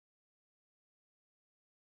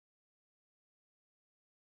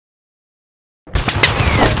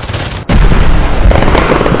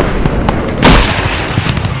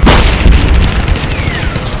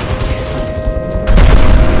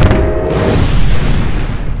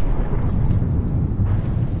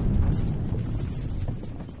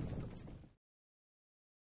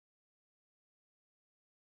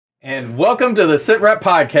And welcome to the SITREP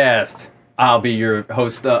Podcast. I'll be your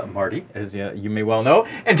host, Marty, as you may well know.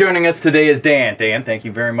 And joining us today is Dan. Dan, thank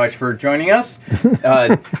you very much for joining us.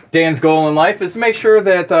 Dan's goal in life is to make sure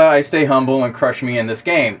that I stay humble and crush me in this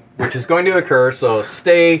game, which is going to occur, so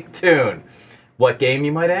stay tuned. What game,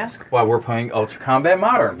 you might ask? Well, we're playing Ultracombat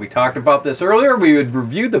Modern. We talked about this earlier. We would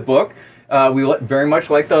review the book. We very much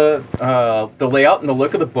like the layout and the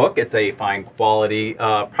look of the book. It's a fine quality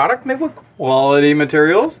product made with quality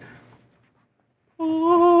materials.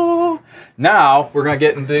 Oh. Now we're going to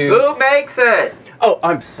get into... Who makes it? Oh,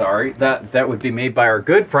 I'm sorry. That would be made by our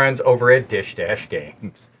good friends over at Dishdash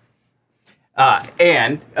Games.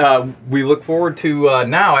 We look forward to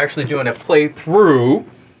now actually doing a playthrough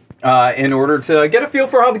in order to get a feel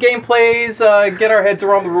for how the game plays, get our heads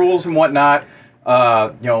around the rules and whatnot.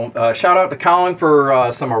 Shout out to Colin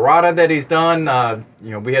for some errata that he's done.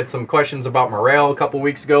 We had some questions about morale a couple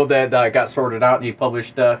weeks ago that got sorted out, and he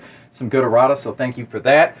published some good errata, so thank you for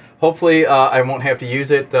that. Hopefully, I won't have to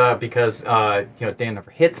use it because Dan never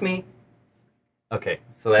hits me. Okay,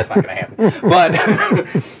 so that's not going to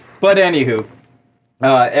happen. But anywho,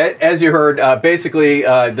 as you heard, basically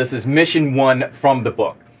this is mission 1 from the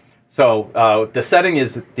book. So the setting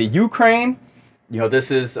is the Ukraine. This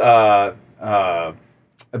is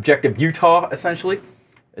Objective Utah, essentially.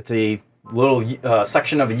 It's a little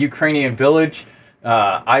section of a Ukrainian village.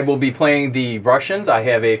 I will be playing the Russians. I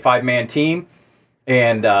have a 5-man team,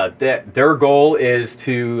 and their goal is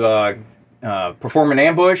to perform an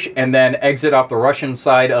ambush and then exit off the Russian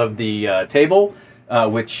side of the table,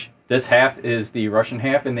 which this half is the Russian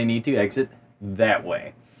half, and they need to exit that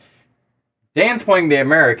way. Dan's playing the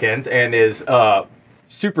Americans and is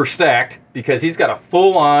super stacked because he's got a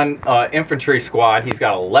full-on infantry squad. He's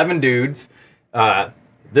got 11 dudes.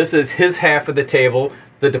 This is his half of the table.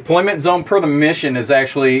 The deployment zone per the mission is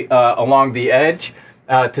actually along the edge.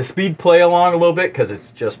 To speed play along a little bit, because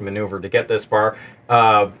it's just maneuver to get this far,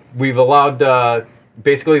 we've allowed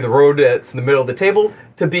basically the road that's in the middle of the table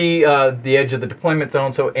to be the edge of the deployment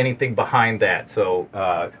zone, so anything behind that.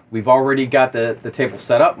 So we've already got the table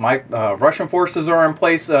set up. My Russian forces are in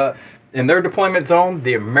place in their deployment zone.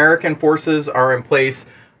 The American forces are in place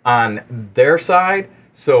on their side,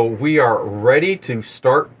 so we are ready to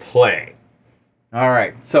start play. All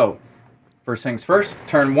right, so first things first,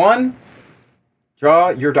 turn 1, draw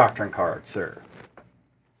your doctrine card, sir.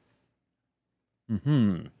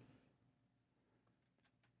 Mm-hmm.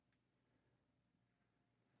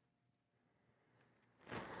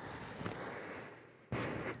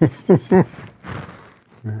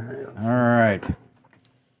 All right.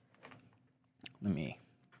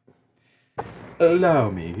 Allow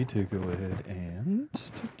me to go ahead and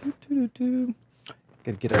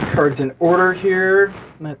gotta get our cards in order here.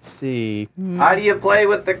 Let's see. How do you play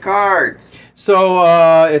with the cards?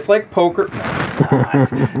 So it's like poker.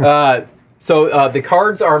 No, it's not. The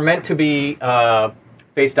cards are meant to be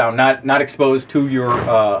face down, not exposed to your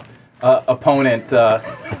opponent.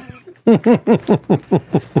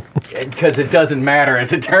 Because it doesn't matter,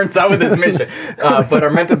 as it turns out with this mission, but are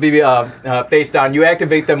meant to be face down. You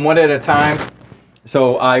activate them one at a time.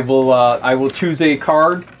 So I will choose a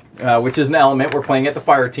card, which is an element. We're playing at the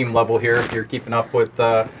fire team level here, if you're keeping up with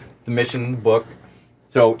the mission book.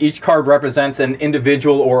 So each card represents an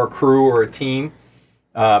individual or a crew or a team,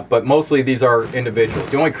 but mostly these are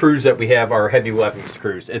individuals. The only crews that we have are heavy weapons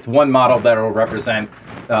crews. It's one model that will represent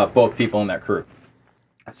both people in that crew.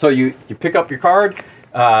 So you pick up your card.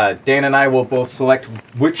 Dan and I will both select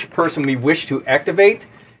which person we wish to activate,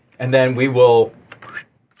 and then we will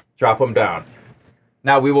drop them down.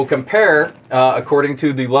 Now we will compare according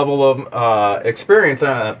to the level of experience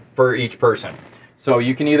for each person. So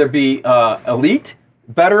you can either be elite,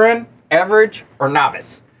 veteran, average, or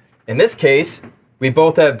novice. In this case, we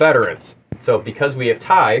both have veterans. So because we have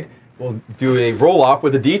tied, we'll do a roll-off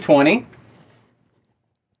with a D20.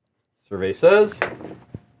 Survey says...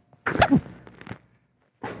 I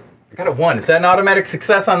got a 1. Is that an automatic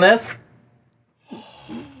success on this?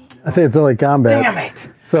 I think it's only combat. Damn it!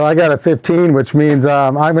 So I got a 15, which means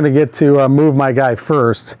I'm going to get to move my guy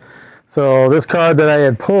first. So this card that I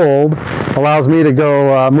had pulled allows me to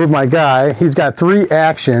go move my guy. He's got 3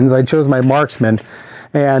 actions. I chose my marksman.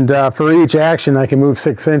 And for each action, I can move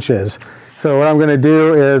 6 inches. So what I'm going to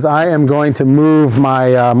do is I am going to move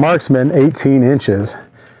my marksman 18 inches.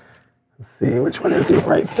 Let's see, which one is he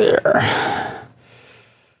right there?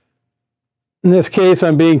 In this case,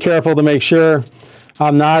 I'm being careful to make sure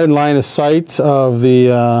I'm not in line of sight of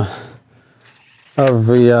the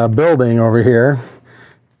building over here.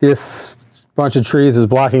 This bunch of trees is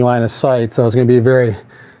blocking line of sight, so it's going to be very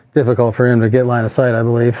difficult for him to get line of sight, I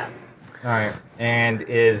believe. All right. And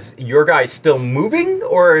is your guy still moving,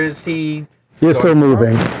 or is he? He's still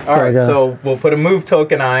moving. All right, so we'll put a move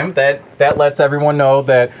token on him. That lets everyone know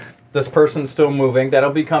that this person's still moving. That'll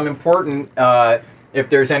become important if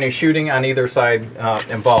there's any shooting on either side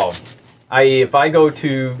involved. I.e., if I go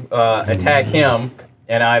to attack him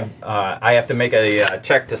and I have to make a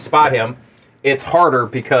check to spot him, it's harder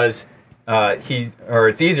because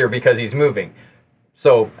it's easier because he's moving.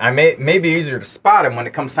 So I may be easier to spot him when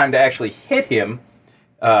it comes time to actually hit him.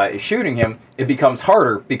 Shooting him, it becomes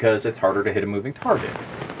harder because it's harder to hit a moving target.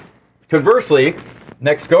 Conversely,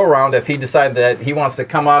 next go around, if he decides that he wants to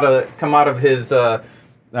come out of his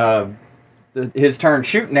turn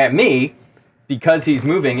shooting at me, because he's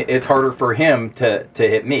moving, it's harder for him to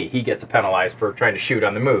hit me. He gets penalized for trying to shoot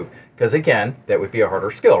on the move. Because again, that would be a harder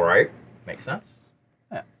skill, right? Makes sense?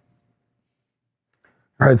 Yeah.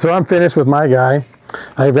 All right, so I'm finished with my guy.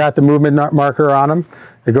 I've got the movement marker on him.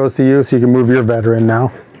 It goes to you, so you can move your veteran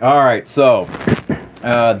now. All right, so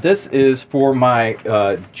this is for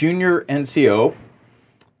my junior NCO,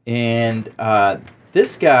 and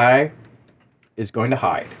this guy is going to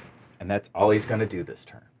hide, and that's all he's going to do this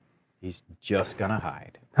turn. He's just going to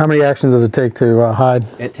hide. How many actions does it take to hide?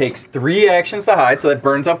 It takes 3 actions to hide, so that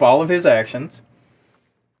burns up all of his actions.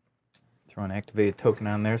 Throw an activated token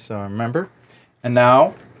on there so I remember. And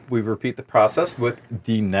now we repeat the process with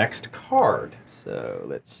the next card. So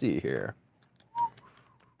let's see here.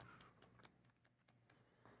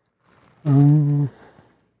 All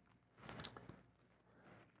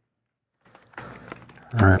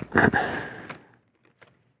right.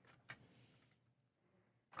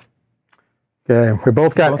 Okay, we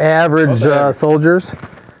both got average soldiers,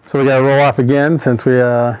 so we got to roll off again since we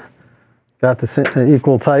got the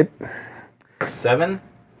equal type. 7.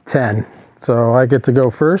 10. So I get to go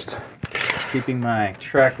first. Keeping my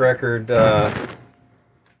track record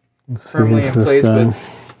firmly in place, but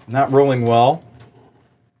not rolling well.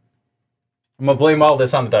 I'm going to blame all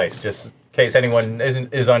this on the dice, just in case anyone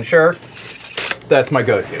is unsure. That's my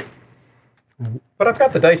go-to. But I've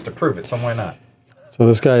got the dice to prove it, so why not? So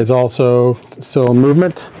this guy is also still in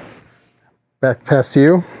movement. Back past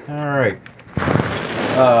you. All right.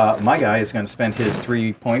 My guy is going to spend his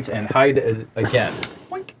 3 points and hide again.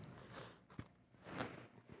 Boink.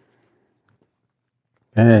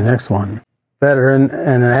 Okay, next one. Veteran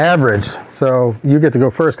and an average. So you get to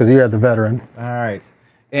go first because you had the veteran. All right.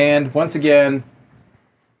 And once again,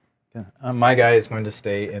 my guy is going to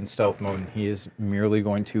stay in stealth mode, and he is merely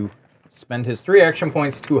going to spend his 3 action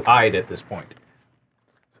points to hide at this point.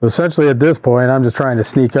 So essentially at this point, I'm just trying to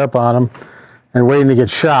sneak up on him and waiting to get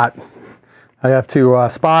shot. I have to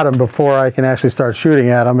spot him before I can actually start shooting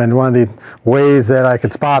at him, and one of the ways that I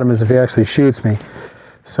could spot him is if he actually shoots me.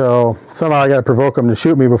 So somehow I got to provoke him to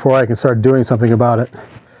shoot me before I can start doing something about it.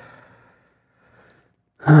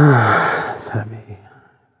 It's heavy.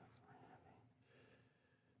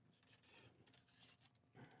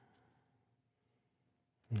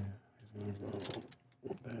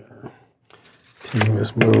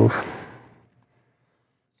 Continuous move.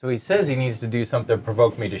 So he says he needs to do something to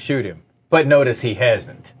provoke me to shoot him, but notice he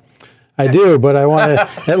hasn't. I do, but I want to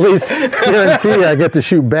at least guarantee I get to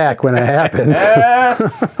shoot back when it happens.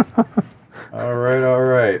 All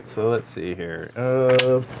right. So let's see here.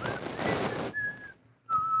 No.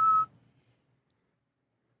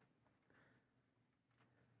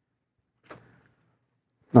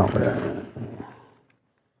 All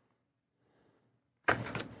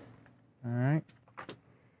right.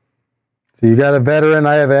 So you got a veteran,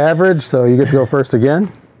 I have average, so you get to go first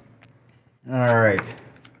again. All right.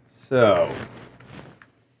 So.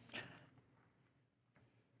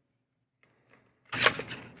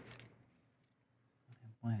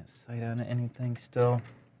 Line of sight on anything still?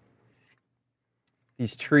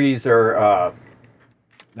 These trees are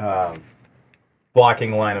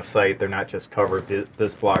blocking line of sight. They're not just covered.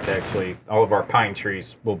 This block actually, all of our pine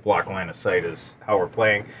trees will block line of sight is how we're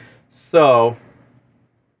playing. So.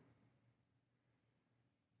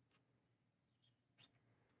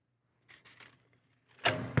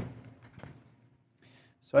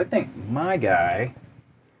 So I think my guy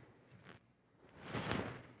is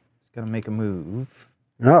going to make a move.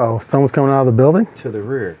 Uh-oh, someone's coming out of the building? To the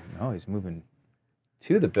rear. No, he's moving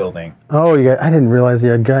to the building. Oh, I didn't realize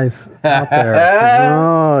you had guys out there.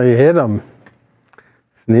 Oh, you hit him.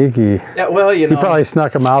 Sneaky. Yeah, well, you know. He probably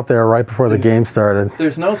snuck him out there right before the game started.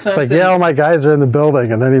 There's no sense. It's like, yeah, all my guys are in the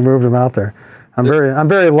building, and then he moved him out there. I'm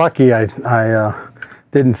very lucky I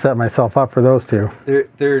didn't set myself up for those two.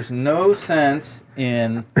 There's no sense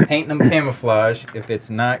in painting them camouflage if it's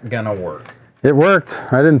not gonna work. It worked.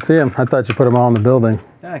 I didn't see him. I thought you put them all in the building.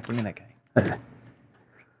 Ah, give me that guy. All right. So let's see here. Let's see. All right. So my guy is going to spend his 3 points and hide again. Boink. It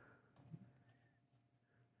worked. I didn't see him. I thought you put them all in the building. Ah, give me that guy.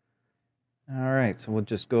 All right, so we'll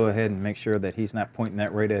just go ahead and make sure that he's not pointing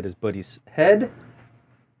that right at his buddy's head.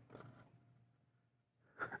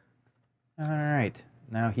 All right,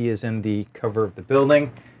 now he is in the cover of the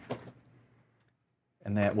building,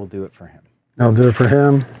 and that will do it for him. I'll do it for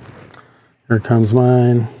him. Here comes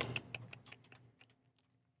mine.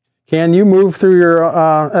 Can you move through your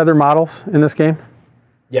other models in this game?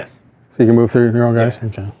 Yes. So you can move through your own guys? Yeah.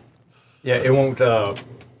 Okay. Yeah, it won't...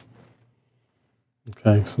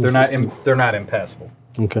 Okay. So they're not impassable.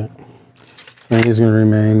 Okay. So he's going to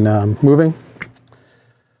remain moving.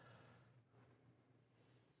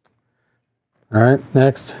 All right,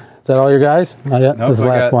 next. Is that all your guys? Not yet? Nope, This is the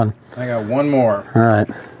last one. I got one more. All right.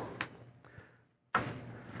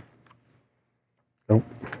 Nope.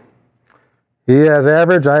 He has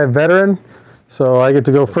average. I have veteran. So I get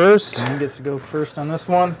to go first. He gets to go first on this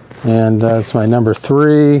one. And it's my number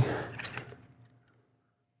 3.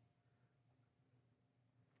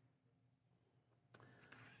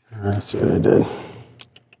 Let's see what I did.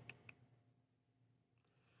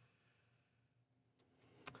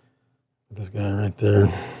 This guy right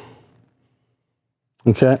there.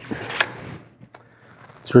 Okay.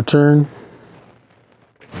 It's your turn.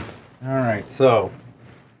 All right, so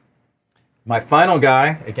my final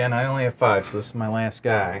guy, again, I only have 5, so this is my last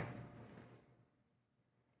guy,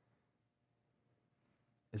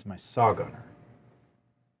 is my saw gunner.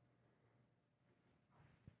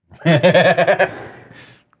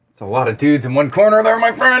 It's a lot of dudes in one corner there,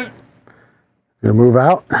 my friend. He's gonna move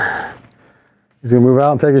out. He's gonna move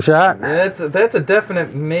out and take a shot. That's a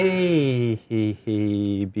definite maybe.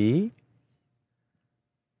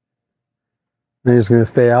 They're just gonna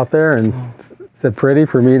stay out there and sit pretty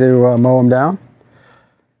for me to mow him down.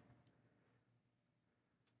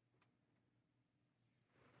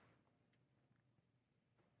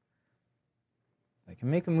 I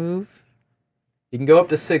can make a move. You can go up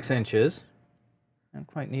to 6 inches. I don't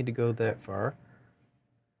quite need to go that far.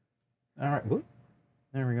 All right, whoop.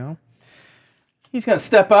 There we go. He's going to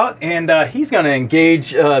step out, and he's going to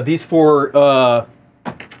engage these 4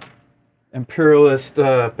 imperialist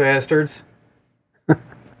bastards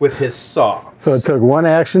with his saw. So it took 1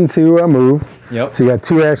 action to move. Yep. So you got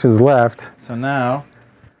 2 actions left. So now...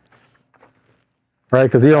 Right,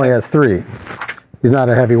 because he only has 3. He's not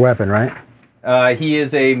a heavy weapon, right? He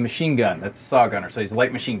is a machine gun. That's a saw gunner, so he's a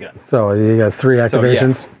light machine gun. So he has 3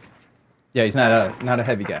 activations. So, yeah, he's not a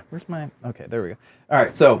heavy guy. Where's my... Okay, there we go. All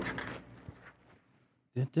right, so...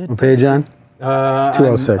 What page on?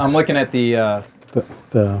 206. I'm looking at the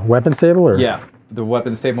weapons table, or? Yeah, the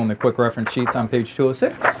weapons table and the quick reference sheets on page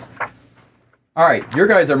 206. All right, your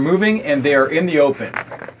guys are moving and they are in the open,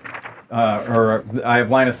 or I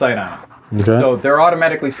have line of sight on them. Okay. So they're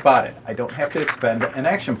automatically spotted. I don't have to expend an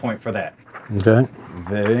action point for that. Okay.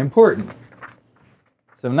 Very important.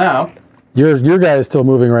 So now, your guy is still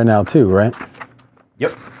moving right now too, right?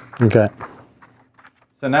 Yep. Okay.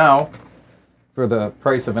 So now, for the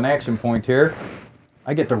price of an action point here,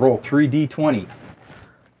 I get to roll 3d20.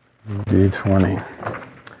 D20.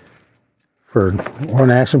 For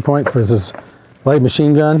 1 action point for this light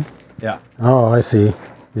machine gun? Yeah. Oh, I see.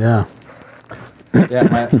 Yeah.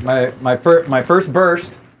 Yeah, my first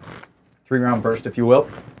burst, 3-round burst, if you will.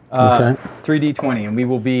 Okay. 3d20, and we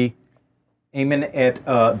will be aiming at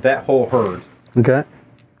that whole herd. Okay.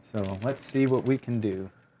 So let's see what we can do.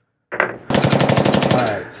 All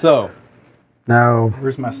right, so Now,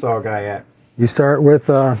 where's my saw guy at? you start with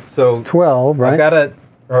So 12, right? I've got a,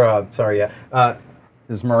 or sorry, yeah.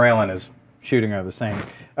 His Moralen is shooting are the same.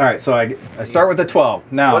 All right, so I start with the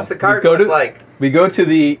 12. Now, What's the card look like? We go to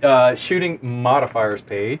the shooting modifiers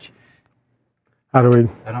page. How do we?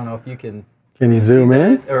 I don't know if you can. Can you zoom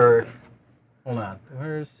in? Or hold on.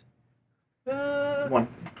 Where's One.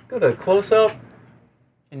 Go to close up.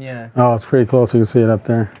 Can you? Oh, it's pretty close. You can see it up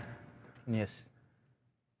there. Can you?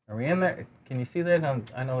 Are we in there? Can you see that?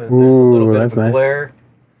 I know there's Ooh, a little bit that's of a nice. glare.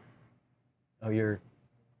 Oh, your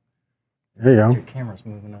There you go. camera's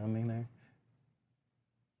moving on me there.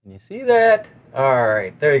 Can you see that? All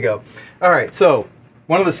right, there you go. All right, so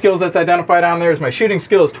one of the skills that's identified on there is my shooting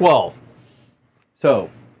skill is 12. So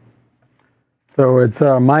it's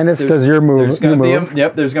minus because you're moving. There's going to be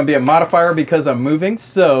there's going to be a modifier because I'm moving.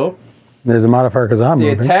 So There's a modifier because I'm the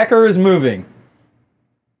moving. attacker is moving.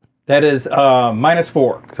 That is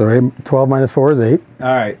 -4. So 12 minus 4 is 8.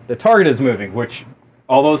 All right, the target is moving, which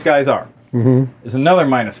all those guys are. Is another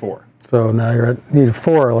 -4. So now you're at need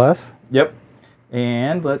 4 or less. Yep.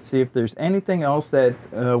 And let's see if there's anything else that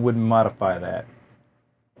would modify that.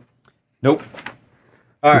 Nope.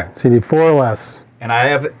 All right. So you need 4 or less. And I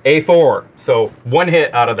have a 4, so 1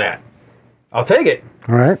 hit out of that. I'll take it.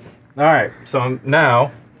 All right. All right. So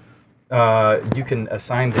now you can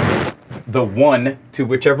assign the 1 to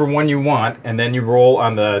whichever one you want, and then you roll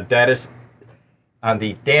on the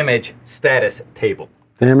damage status table.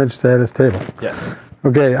 Damage status table. Yes.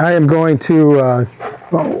 Okay, I am going to,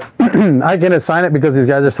 I can assign it because these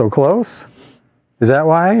guys are so close? Is that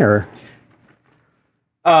why, or?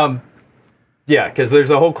 Yeah, because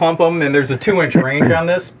there's a whole clump of them, and there's a 2-inch range on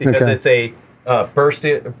this, because it's a burst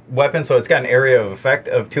weapon, so it's got an area of effect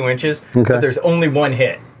of 2 inches, but there's only 1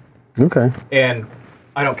 hit. Okay. And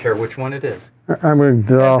I don't care which one it is. I'm going to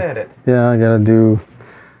do, yeah, I gotta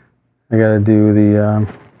do the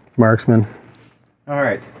marksman. All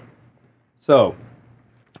right. So,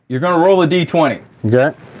 you're going to roll a d20.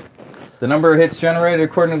 Okay. The number of hits generated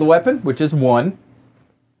according to the weapon, which is 1.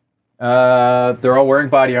 They're all wearing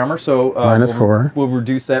body armor, so -4. We'll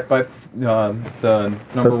reduce that by the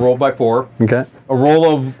number rolled by 4. Okay. A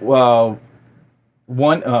roll of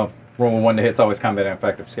 1. Rolling 1 to hit's always combat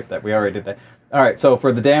ineffective. Skip that. We already did that. All right. So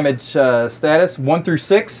for the damage status, 1 through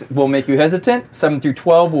 6 will make you hesitant. 7 through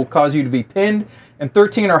 12 will cause you to be pinned, and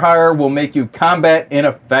 13 or higher will make you combat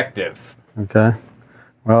ineffective. Okay.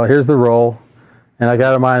 Well, here's the roll, and I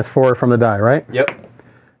got a -4 from the die, right? Yep.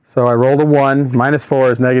 So I rolled a 1. -4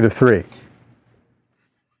 is -3.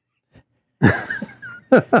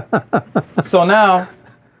 So now...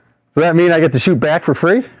 Does that mean I get to shoot back for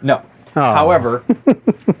free? No. Oh. However,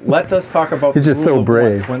 let us talk about He's just so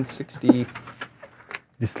brave. 160.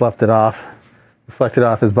 Just left it off. Reflected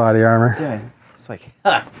off his body armor. Yeah. It's like,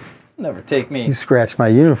 ha! Never take me. You scratched my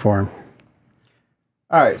uniform.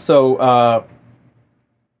 All right, so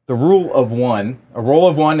the rule of 1. A roll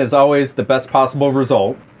of 1 is always the best possible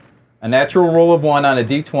result. A natural roll of 1 on a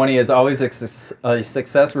d20 is always a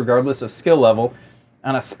success regardless of skill level.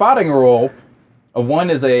 On a spotting roll, a 1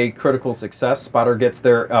 is a critical success. Spotter gets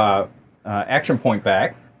their action point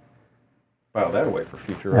back. File that away for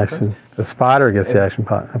future reference. The spotter gets the action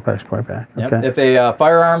point back. Yep. Okay. If a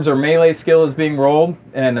firearms or melee skill is being rolled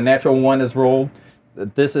and a natural 1 is rolled,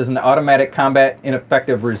 this is an automatic combat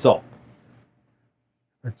ineffective result.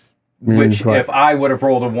 Which, if I would have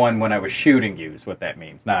rolled a 1 when I was shooting you, is what that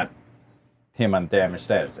means, not him on damage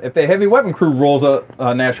status. If a heavy weapon crew rolls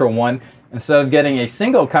a natural 1, instead of getting a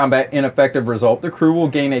single combat ineffective result, the crew will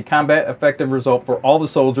gain a combat effective result for all the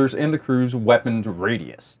soldiers in the crew's weapons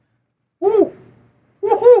radius. Woo!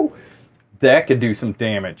 Woohoo! That could do some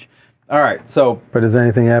damage. All right, so... But does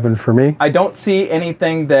anything happen for me? I don't see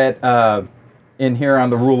anything that in here on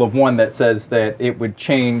the rule of 1 that says that it would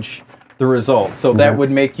change the result. So that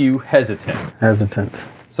would make you hesitant. Hesitant.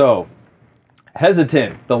 So,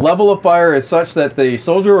 hesitant. The level of fire is such that the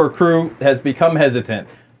soldier or crew has become hesitant.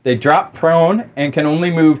 They drop prone and can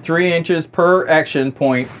only move 3 inches per action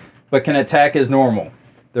point, but can attack as normal.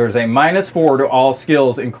 There's a -4 to all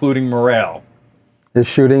skills, including morale. Is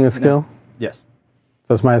shooting a skill? Yes.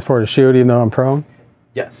 So it's -4 to shoot even though I'm prone?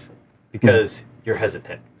 Yes. Because you're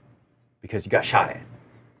hesitant. Because you got shot at.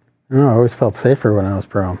 Oh, I always felt safer when I was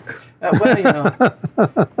prone. Well, you know,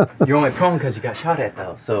 you're only prone because you got shot at,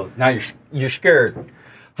 though. So now you're scared.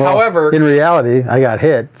 Well, however, in reality, I got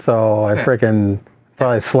hit, so I frickin'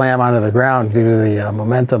 probably slam onto the ground due to the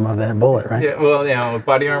momentum of that bullet, right? Yeah. Well, you know,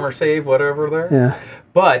 body armor save, whatever there. Yeah.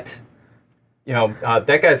 But you know,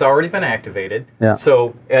 that guy's already been activated. Yeah.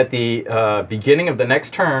 So at the beginning of the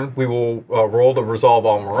next turn, we will roll to resolve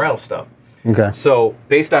all morale stuff. Okay. So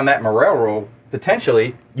based on that morale roll,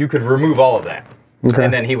 potentially you could remove all of that. Okay.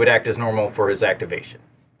 And then he would act as normal for his activation.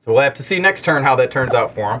 So we'll have to see next turn how that turns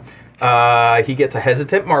out for him. He gets a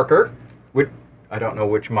hesitant marker, which I don't know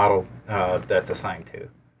which model that's assigned to.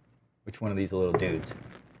 Which one of these little dudes?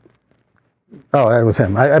 Oh, that was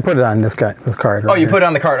him. I put it on this card. Right you here. put it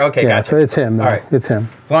on the card. Okay, yeah, gotcha. so it's him. Though. All right. It's him.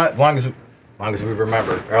 As long as we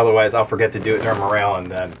remember. Or otherwise, I'll forget to do it during morale,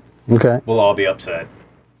 and then we'll all be upset.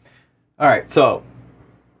 All right, so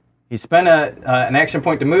he spent an action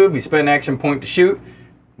point to move. He spent an action point to shoot.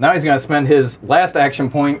 Now he's going to spend his last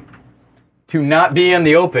action point to not be in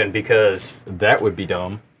the open, because that would be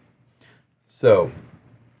dumb. So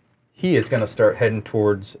he is going to start heading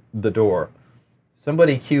towards the door.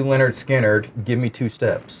 Somebody cue Leonard Skinner, give me 2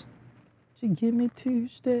 steps. Give me 2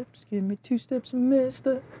 steps, give me 2 steps,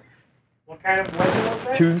 mister. What kind of weapon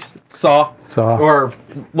was that? Saw. Saw. Or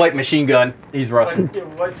light machine gun. He's Russian.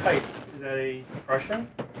 What type? Is that a Russian?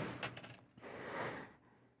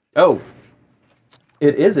 Oh.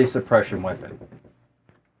 It is a suppression weapon.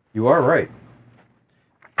 You are right.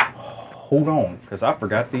 Hold on, because I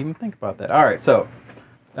forgot to even think about that. All right, so.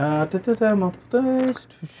 I haven't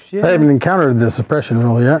encountered the suppression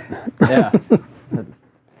roll yet. Yeah.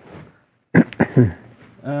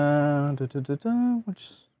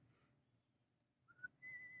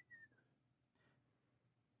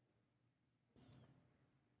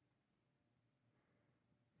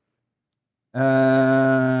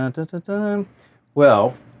 Well,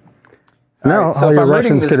 So now right, so all if your I'm reading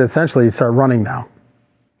Russians this- could essentially start running now.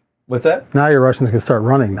 what's that? Now your Russians can start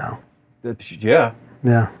running now. Yeah,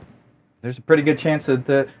 Yeah. there's a pretty good chance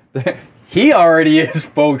that he already is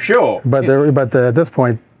faux sure. But at this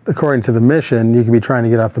point, according to the mission, you could be trying to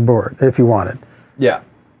get off the board if you wanted. Yeah.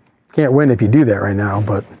 Can't win if you do that right now,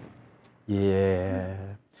 but Yeah.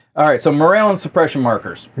 All right, so morale and suppression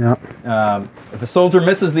markers. yeah. If a soldier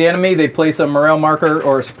misses the enemy, they place a morale marker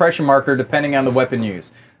or a suppression marker depending on the weapon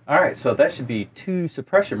used. All right, so that should be 2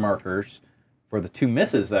 suppression markers for the 2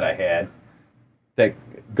 misses that I had that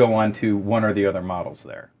go on to one or the other models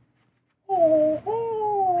there.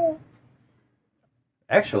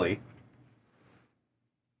 Actually,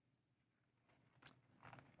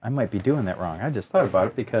 I might be doing that wrong. I just thought about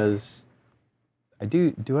it because I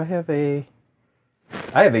have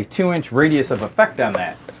a 2-inch radius of effect on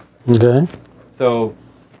that. Okay. So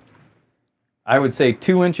I would say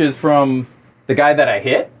 2 inches from the guy that I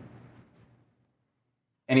hit.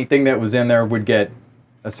 Anything that was in there would get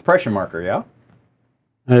a suppression marker, yeah?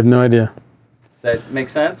 I have no idea. Does that make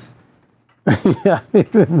sense? Yeah.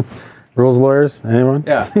 Rules lawyers? Anyone?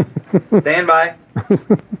 Yeah. Stand by.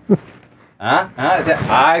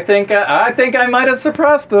 I think I might have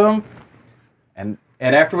suppressed him. And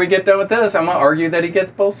after we get done with this, I'm gonna argue that he gets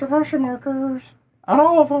both suppression markers on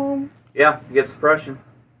all of them. Yeah, you get suppression.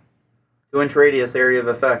 2-inch radius area of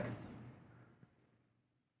effect.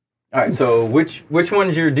 All right. So which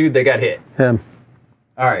one's your dude that got hit? Him.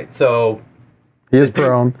 All right. So He is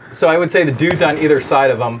prone. So I would say the dudes on either side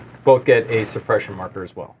of them both get a suppression marker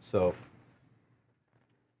as well. So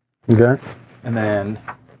Okay. and then.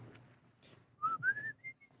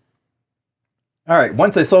 All right,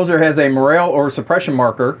 once a soldier has a morale or suppression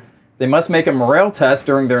marker, they must make a morale test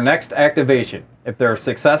during their next activation. If they're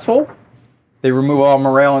successful, they remove all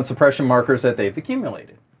morale and suppression markers that they've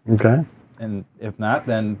accumulated. Okay. And if not,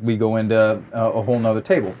 then we go into a whole nother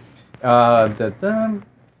table.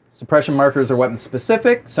 Suppression markers are weapon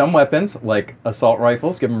specific. Some weapons, like assault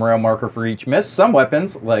rifles, give a morale marker for each miss. Some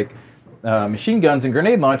weapons, like machine guns and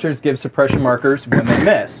grenade launchers, give suppression markers when they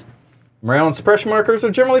miss. Morale and suppression markers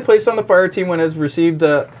are generally placed on the fire team when it has received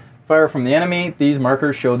fire from the enemy. These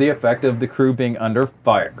markers show the effect of the crew being under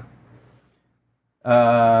fire.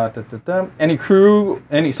 Any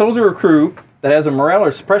soldier or crew that has a morale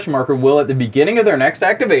or suppression marker will, at the beginning of their next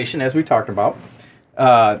activation, as we talked about,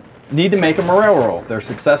 need to make a morale roll. If they're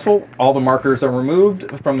successful, all the markers are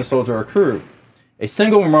removed from the soldier or crew. A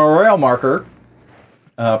single morale marker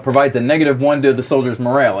provides a -1 to the soldier's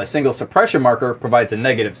morale. A single suppression marker provides a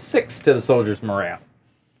 -6 to the soldier's morale.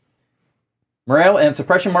 Morale and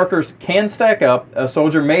suppression markers can stack up. A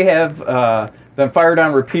soldier may have been fired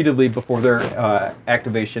on repeatedly before their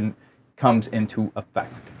activation comes into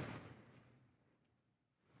effect.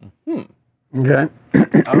 Okay.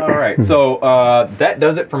 All right, so that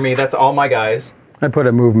does it for me. That's all my guys. I put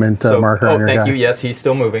a movement marker on your guy. thank you. Yes, he's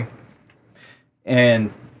still moving.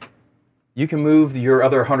 And you can move your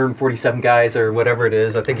other 147 guys or whatever it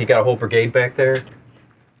is. I think you got a whole brigade back there.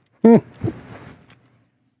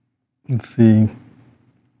 Let's see.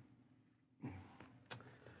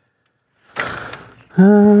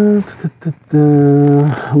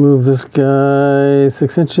 Move this guy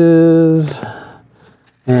 6 inches.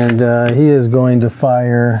 And he is going to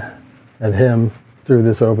fire at him through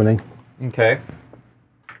this opening. Okay.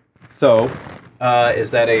 So,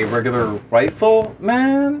 is that a regular rifle,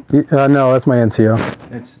 man? No, that's my NCO.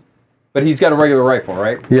 But he's got a regular rifle,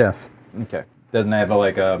 right? Yes. Okay. Doesn't have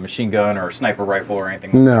like a machine gun or a sniper rifle or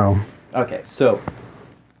anything. No. Okay, so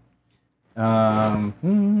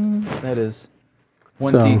that is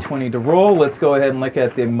 1d20 to roll. Let's go ahead and look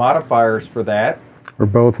at the modifiers for that. We're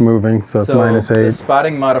both moving, so it's So -8. the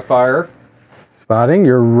spotting modifier. Spotting,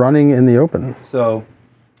 you're running in the open. So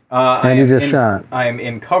And you just shot. I am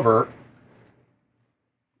in cover.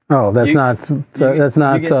 Oh, that's not.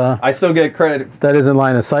 I still get credit. That isn't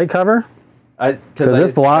line of sight cover. Because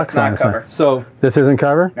this blocks line of sight. cover. So This isn't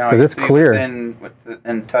cover No, because you it's see clear.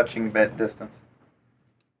 in touching bit distance.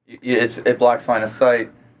 It blocks line of sight.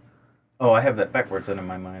 I have that backwards in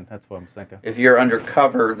my mind. That's what I'm thinking. If you're under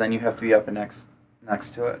cover, then you have to be up next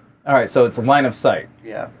to it. All right, so it's a line of sight.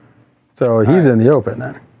 Yeah. So he's in the open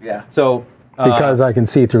then, Yeah. So because I can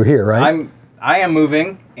see through here, right? I am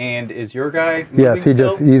moving, and is your guy moving Yes,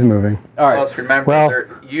 still? he's moving. All right. Plus,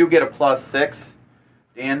 remember, you get a +6,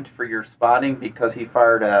 Dan, for your spotting because he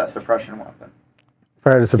fired a suppression weapon.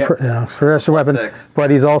 Fired a suppression weapon, +6.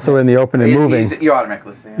 but he's also in the open and moving. You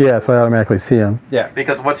automatically see him. Yeah, so I automatically see him. Yeah.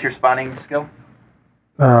 Because what's your spotting skill?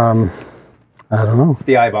 I don't know. It's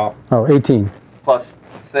the eyeball. Oh, 18. plus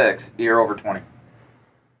 6, you're over 20.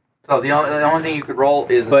 So the only thing you could roll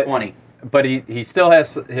is a 20. But he still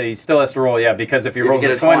has to roll, yeah, because if he rolls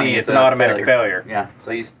a 20, it's an automatic failure. Yeah,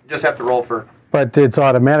 so you just have to roll for... But it's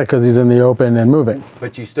automatic because he's in the open and moving.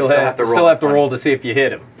 But you still have to roll to see if you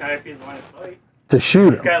hit him. Not if he's line of sight. To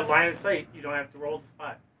shoot He's him. got line of sight. You don't have to roll the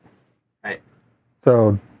spot. Right.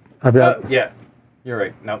 So I've got... yeah, you're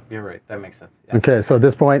right. No, you're right. That makes sense. Yeah. Okay, so at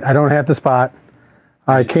this point, I don't have to spot.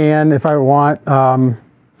 I can if I want,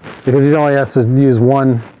 because he only has to use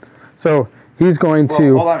one. So he's going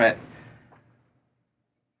to... Hold on a minute.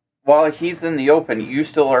 While he's in the open, you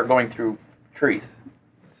still are going through trees.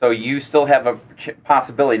 So you still have a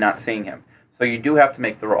possibility not seeing him. So you do have to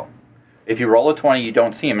make the roll. If you roll a 20, you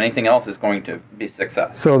don't see him. Anything else is going to be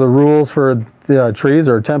success. So the rules for the trees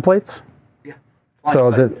are templates? Yeah.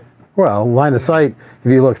 Line of sight,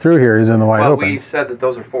 if you look through here, he's in the wide open. We said that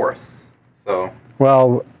those are forests. So.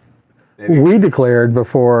 Well, we declared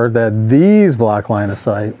before that these block line of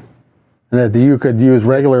sight, and that you could use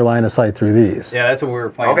regular line of sight through these. Yeah, that's what we were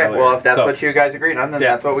playing Okay, earlier. well, if that's what you guys agreed on, then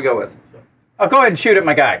that's what we go with. Oh, go ahead and shoot at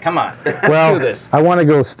my guy. Come on. Well, do this. I want to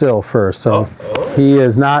go still first. So he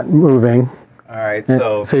is not moving. All right,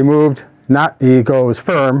 so he moved. He goes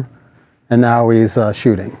firm, and now he's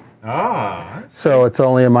shooting. Ah. So it's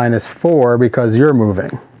only a -4 because you're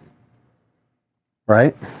moving.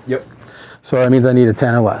 Right? Yep. So that means I need a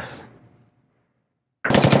 10 or less.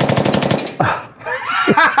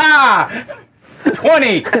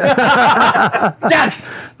 20! Yes!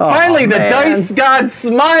 Finally, the man. dice gods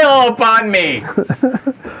smile upon me!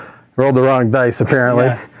 Rolled the wrong dice,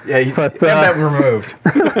 apparently. Yeah, you But, have that removed.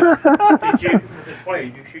 Did you, with the 20,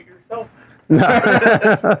 did you shoot yourself?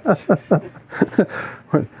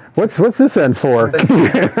 What's this end for?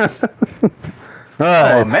 All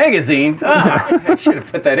right. Oh, magazine? I should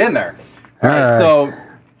have put that in there. All right, so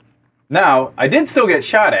now, I did still get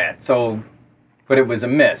shot at, but it was a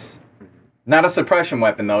miss. Not a suppression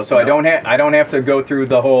weapon, though, so No. I don't have to go through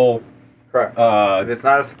the whole... Correct. If it's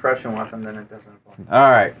not a suppression weapon, then it doesn't apply. All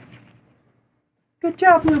right. Good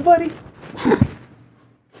job, little buddy.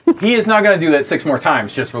 He is not going to do that 6 more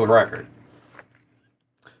times, just for the record.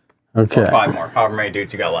 Okay. Or 5 more, however many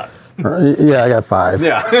dudes you got left. Yeah, I got 5.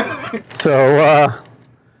 Yeah. So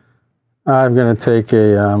I'm going to take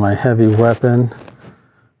my heavy weapon,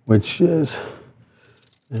 which is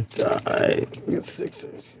a guy. 6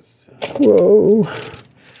 inches. Whoa.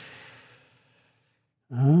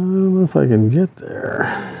 I don't know if I can get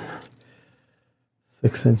there.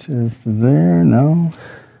 6 inches to there. No.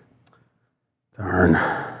 Darn.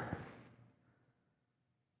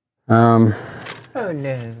 Oh,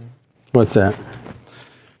 no. What's that?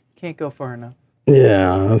 Can't go far enough.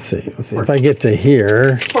 Yeah, let's see. If I get to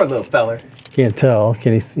here, Poor little feller. can't tell.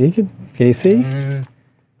 Can he see? Can he see?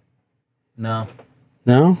 No.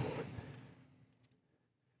 No?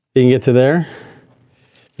 He can get to there?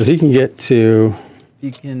 Because he can get to...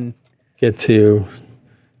 You can...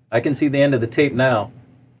 I can see the end of the tape now.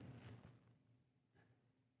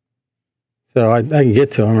 So I can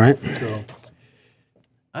get to him, right? So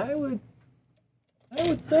I would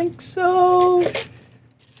think so. I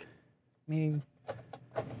mean,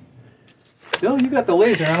 Bill, you got the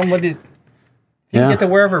laser on him. What did you get to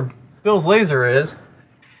wherever Bill's laser is?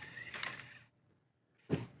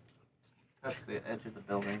 That's the edge of the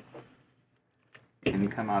building. Can you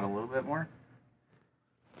come out a little bit more?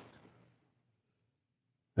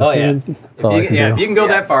 That's That's all I can do. if you can go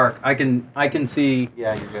that far, I can see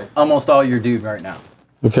Yeah, you're good. almost all your dude right now.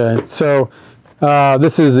 Okay, so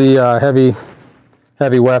this is the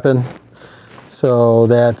heavy weapon. So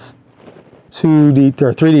that's 2D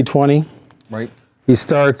or 3D20. Right. He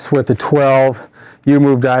starts with a 12. You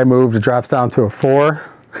moved, I moved. It drops down to a 4.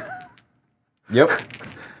 Yep.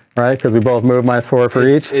 Right, because we both moved -4 for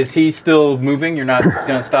each. Is he still moving? You're not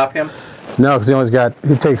going to stop him? No, because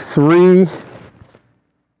he takes 3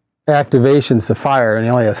 activations to fire, and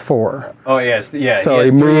he only has 4. Oh yes, yeah. So he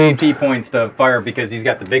has he 3 moved- AP points to fire because he's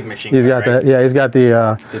got the big machine. He's gun, got right? the he's got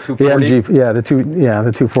the 240? MG, the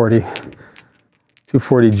 240.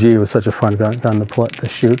 240G was such a fun gun to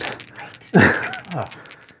shoot.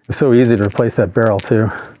 It's so easy to replace that barrel too.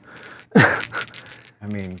 I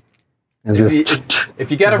mean, It's if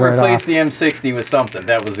you got to right replace off. the M60 with something,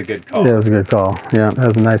 that was a good call. Yeah, it was a good call. Yeah, that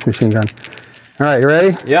was a nice machine gun. All right, you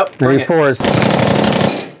ready? Yep. bring Ready it. for us.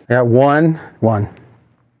 I got 1.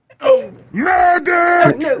 Oh,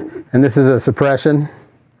 Murder! no. And this is a suppression.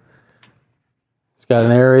 It's got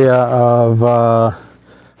an area of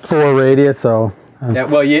 4 radius, so Yeah,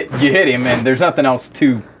 well, you hit him, and there's nothing else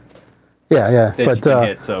to. yeah. you But can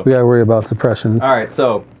hit, so. we gotta worry about suppression. All right,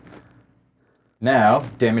 so Now,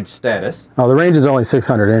 damage status. Oh, the range is only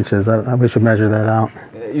 600 inches. We should measure that out.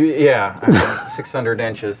 Yeah, I mean, 600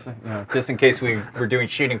 inches, just in case we were doing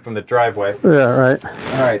shooting from the driveway. Yeah, right.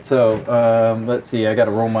 All right, so let's see. I got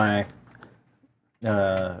to roll my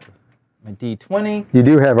my D20. You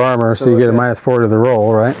do have armor, so you get a -4 to the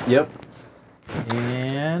roll, right? Yep.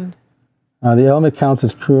 And the element counts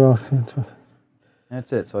as crew.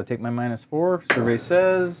 that's it. So I take my -4. Survey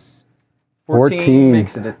says 14 14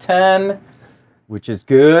 makes it a 10, which is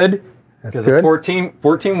good. That's Because good. a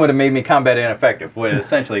 14 would have made me combat ineffective, would have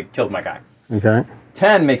essentially killed my guy. Okay.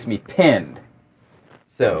 10 makes me pinned.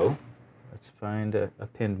 So let's find a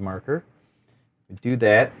pinned marker. We do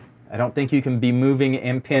that. I don't think you can be moving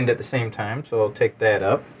and pinned at the same time, so I'll take that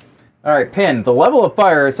up. All right, pinned. The level of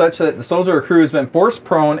fire is such that the soldier or crew has been forced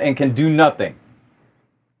prone and can do nothing.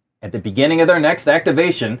 At the beginning of their next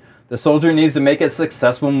activation, the soldier needs to make a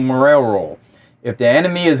successful morale roll. If the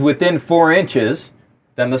enemy is within 4 inches,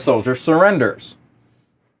 then the soldier surrenders.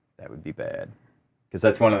 That would be bad, because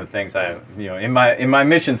that's one of the things in my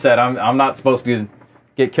mission set, I'm not supposed to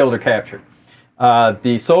get killed or captured.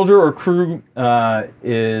 The soldier or crew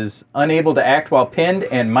is unable to act while pinned,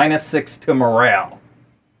 and -6 to morale.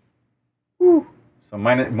 Woo. So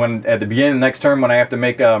when at the beginning of the next turn, when I have to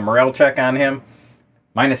make a morale check on him,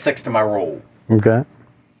 -6 to my roll. Okay.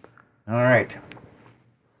 All right.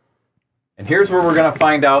 And here's where we're going to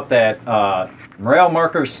find out that morale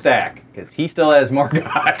markers stack, because he still has more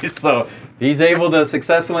guys. So if he's able to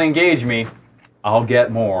successfully engage me, I'll get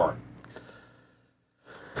more.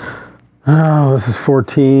 Oh, this is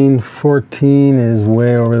 14. 14 is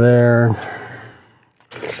way over there.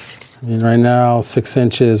 I mean, right now, 6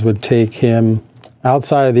 inches would take him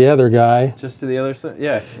outside of the other guy. Just to the other side?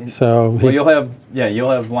 Yeah. So Well, you'll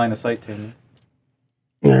have line of sight to him.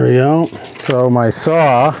 there we go. So my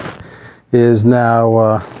saw is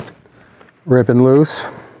now ripping loose.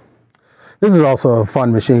 This is also a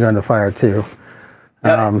fun machine gun to fire too.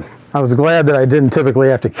 Yeah. I was glad that I didn't typically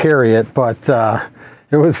have to carry it, but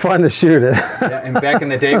it was fun to shoot it. Yeah, and back in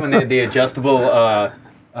the day when they had the adjustable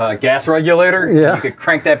gas regulator, Yeah. you could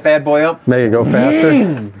crank that bad boy up. Make it go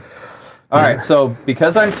faster. All right, so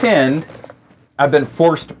because I'm pinned, I've been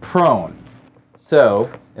forced prone. So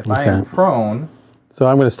if I am Okay. prone, So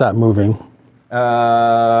I'm going to stop moving.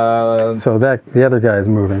 So that the other guy is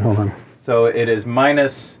moving. Hold on. so it is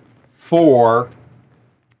 -4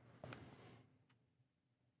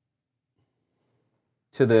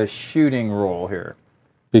 to the shooting roll here.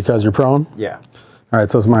 Because you're prone? Yeah. All right,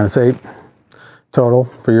 so it's -8 total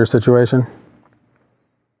for your situation.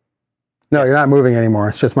 No, you're not moving anymore.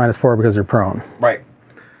 It's just -4 because you're prone. Right.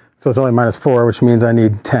 So it's only -4, which means I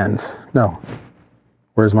need 10s. No.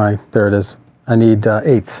 Where's my, there it is. I need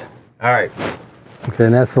 8s. All right. Okay,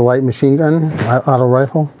 and that's the light machine gun, auto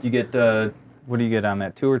rifle. You get, what do you get on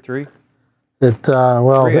that, 2 or 3?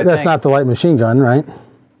 Well, 3, I that's think. not the light machine gun, right?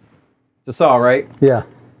 It's a saw, right? Yeah.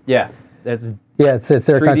 Yeah. That's, Yeah, it's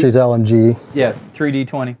their 3D? country's LMG,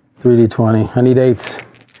 3D20. 3D20. I need 8s.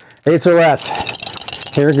 8s or less.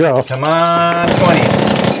 Here it goes. Come on, 20.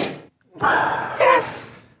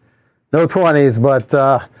 Yes! No 20s, but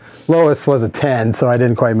lowest was a 10, so I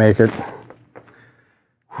didn't quite make it.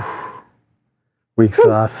 Weak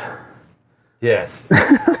sauce. Yes.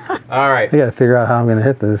 All right. I gotta figure out how I'm gonna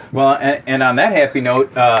hit this. Well, and on that happy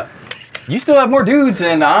note, you still have more dudes,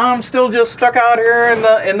 and I'm still just stuck out here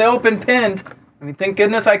in the open pinned. I mean, thank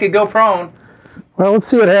goodness I could go prone. Well, let's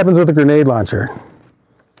see what happens with the grenade launcher.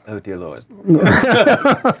 Oh dear Lord.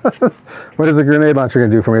 What is the grenade launcher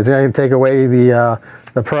gonna do for me? Is it gonna take away the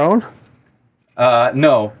prone?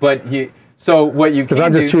 No, but so what you can Because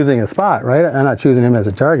I'm just choosing a spot, right? I'm not choosing him as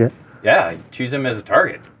a target. Yeah, choose him as a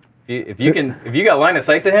target. If you got line of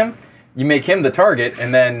sight to him, you make him the target,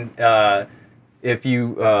 and then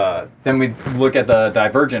then we look at the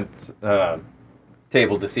divergence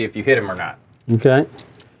table to see if you hit him or not. Okay.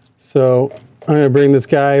 So I'm gonna bring this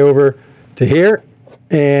guy over to here,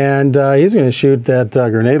 and he's gonna shoot that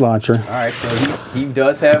grenade launcher. All right, so he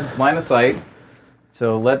does have line of sight.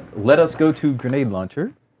 So let us go to grenade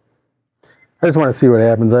launcher. I just want to see what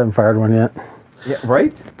happens. I haven't fired one yet. Yeah,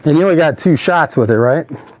 right? And you only got 2 shots with it, right?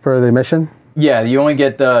 For the mission? Yeah, you only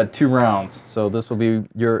get 2 rounds. So this will be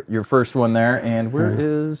your first one there. And where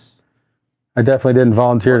is... I definitely didn't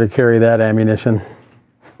volunteer to carry that ammunition.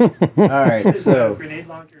 All right, so... Grenade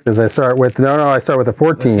launcher. Because I start with, I start with a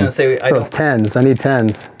 14. I was gonna say, so it's 10s. I need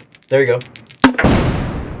 10s. There you go.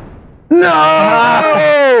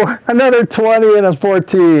 No! Another 20 and a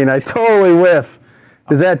 14. I totally whiff.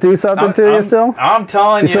 Does that do something to you still? I'm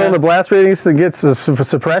telling You you. still in the blast ratings to get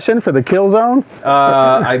suppression for the kill zone?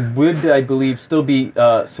 I would, I believe, still be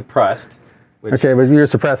suppressed. Which, Okay, but you were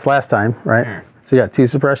suppressed last time, right? Yeah. So you got 2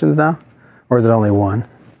 suppressions now? Or is it only 1?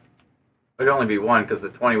 It'd only be 1 because the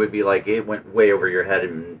 20 would be like it went way over your head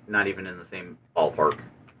and not even in the same ballpark.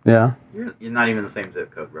 Yeah. You're not even in the same zip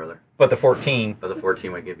code, brother. but the 14. But the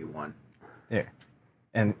 14 would give you 1. Yeah.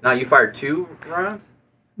 And Now you fired 2 rounds.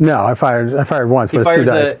 No, I fired once, He but it's 2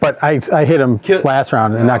 fires dice. But I hit him Kill- last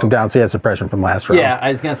round and knocked him down, so he had suppression from last round. yeah, I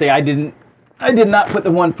was gonna say I did not put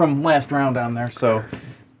the one from last round on there. So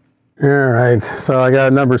All right, so I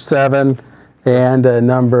got a number 7 and a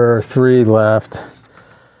number 3 left.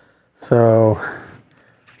 So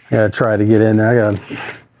I gotta try to get in there. I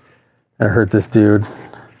gotta hurt this dude.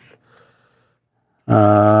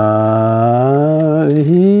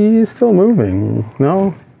 He's still moving.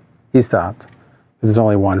 No, he stopped. There's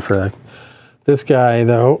only 1 for that. This guy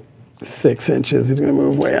though, 6 inches. He's gonna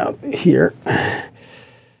move way out here.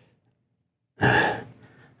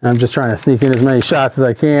 I'm just trying to sneak in as many shots as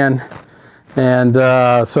I can. And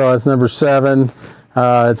so it's number 7.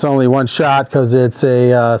 It's only 1 shot because it's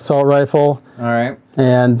a assault rifle. all right,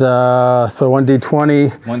 And so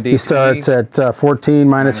 1d20. 1d20. He starts at 14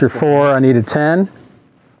 minus your 4. I need a 10.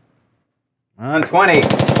 on 20.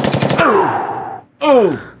 Oh, All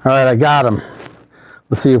right, I got him.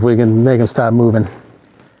 Let's see if we can make him stop moving.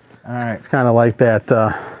 all right. It's kind of like that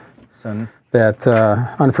So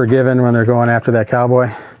Unforgiven when they're going after that cowboy.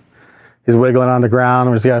 He's wiggling on the ground.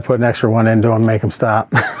 We just got to put an extra 1 into him, make him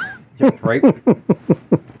stop. right.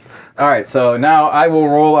 All right. So now I will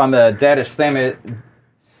roll on the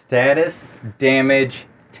status damage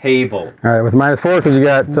table. All right, with -4 because you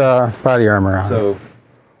got body armor on. So.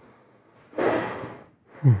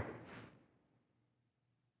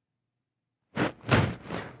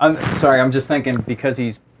 I'm sorry, I'm just thinking because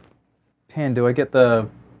he's pinned, do I get the...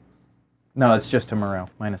 No, it's just to morale,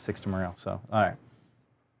 -6 to morale, so, all right.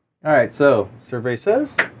 All right, so, survey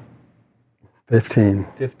says 15.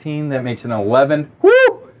 15, that makes an 11. Woo!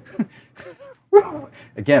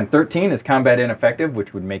 Again, 13 is combat ineffective,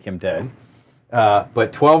 which would make him dead.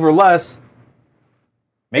 But 12 or less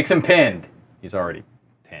makes him pinned. He's already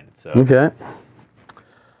pinned, so... Okay.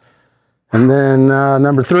 And then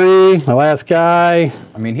number 3, my last guy.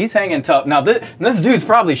 I mean, he's hanging tough. Now, this dude's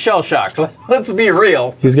probably shell-shocked. Let's be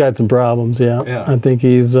real. He's got some problems, yeah. Yeah. I think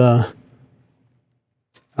he's, I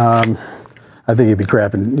think he'd be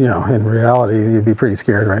crapping, you know, in reality, he'd be pretty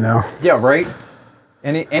scared right now. Yeah, right?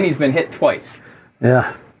 And he's been hit twice.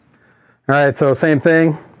 Yeah. All right, so same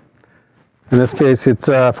thing. In this case, it's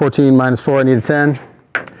 14 -4, I need a 10.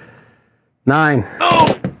 9.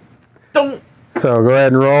 Oh! Don't! So go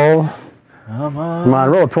ahead and roll. Come on. Come on,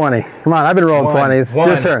 roll 20. Come on, I've been rolling 20s. One,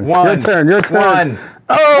 Your turn. one, Your turn. Your turn. 1.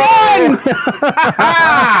 Oh!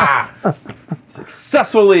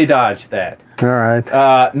 Successfully dodged that. All right.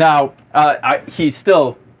 Now, he's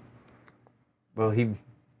still... Well,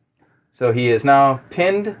 So he is now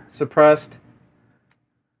pinned, suppressed,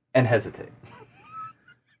 and hesitate.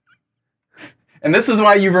 And this is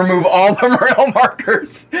why you remove all the morale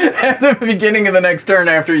markers at the beginning of the next turn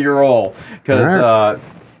after you roll. Because,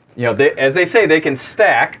 you know, as they say, they can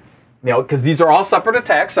stack, you know, because these are all separate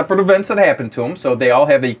attacks, separate events that happen to them, so they all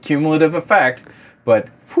have a cumulative effect. But,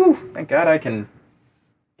 whew, thank God I can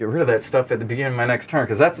get rid of that stuff at the beginning of my next turn,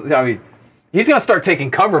 because that's, I mean, he's going to start taking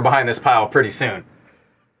cover behind this pile pretty soon.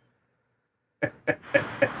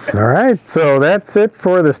 All right, so that's it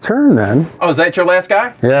for this turn then. Oh, is that your last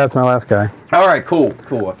guy? Yeah, that's my last guy. All right, cool,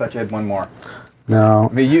 cool. I thought you had one more. No.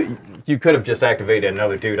 I mean, you could have just activated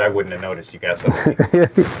another dude. I wouldn't have noticed you got something.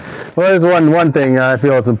 Well, there's one thing I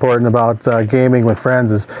feel it's important about gaming with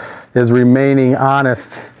friends is remaining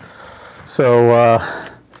honest, so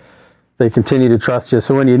they continue to trust you.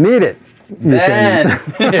 So when you need it, yeah,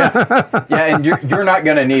 and you're not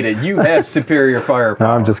gonna need it. You have superior firepower.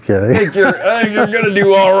 No, I'm just kidding. You're gonna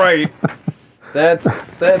do all right. That's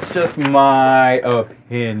just my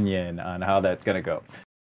opinion on how that's gonna go.